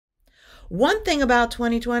One thing about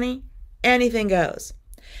 2020, anything goes.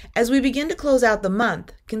 As we begin to close out the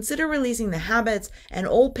month, consider releasing the habits and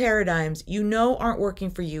old paradigms you know aren't working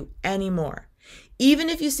for you anymore. Even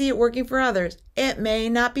if you see it working for others, it may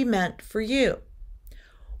not be meant for you.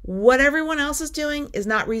 What everyone else is doing is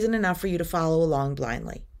not reason enough for you to follow along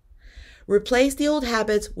blindly. Replace the old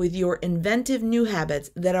habits with your inventive new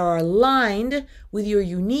habits that are aligned with your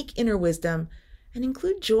unique inner wisdom and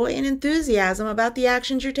include joy and enthusiasm about the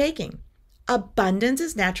actions you're taking. Abundance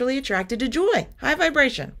is naturally attracted to joy, high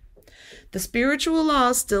vibration. The spiritual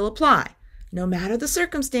laws still apply. No matter the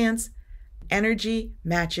circumstance, energy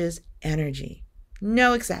matches energy.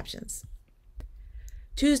 No exceptions.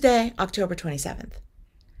 Tuesday, October 27th.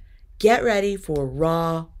 Get ready for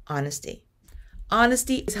raw honesty.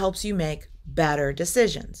 Honesty helps you make better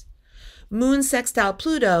decisions. Moon sextile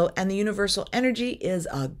Pluto and the universal energy is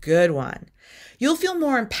a good one. You'll feel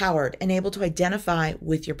more empowered and able to identify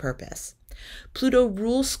with your purpose. Pluto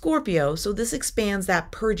rules Scorpio, so this expands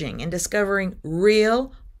that purging and discovering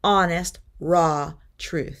real, honest, raw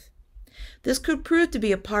truth. This could prove to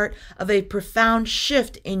be a part of a profound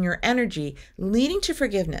shift in your energy, leading to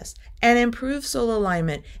forgiveness and improved soul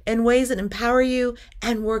alignment in ways that empower you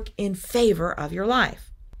and work in favor of your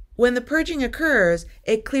life. When the purging occurs,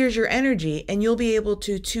 it clears your energy and you'll be able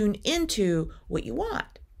to tune into what you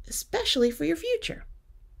want, especially for your future.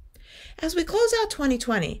 As we close out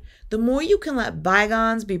 2020, the more you can let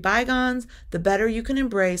bygones be bygones, the better you can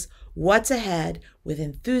embrace what's ahead with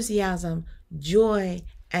enthusiasm, joy,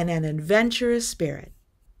 and an adventurous spirit.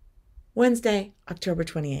 Wednesday, October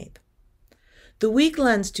 28th. The week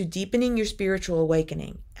lends to deepening your spiritual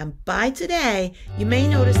awakening, and by today, you may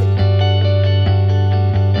notice that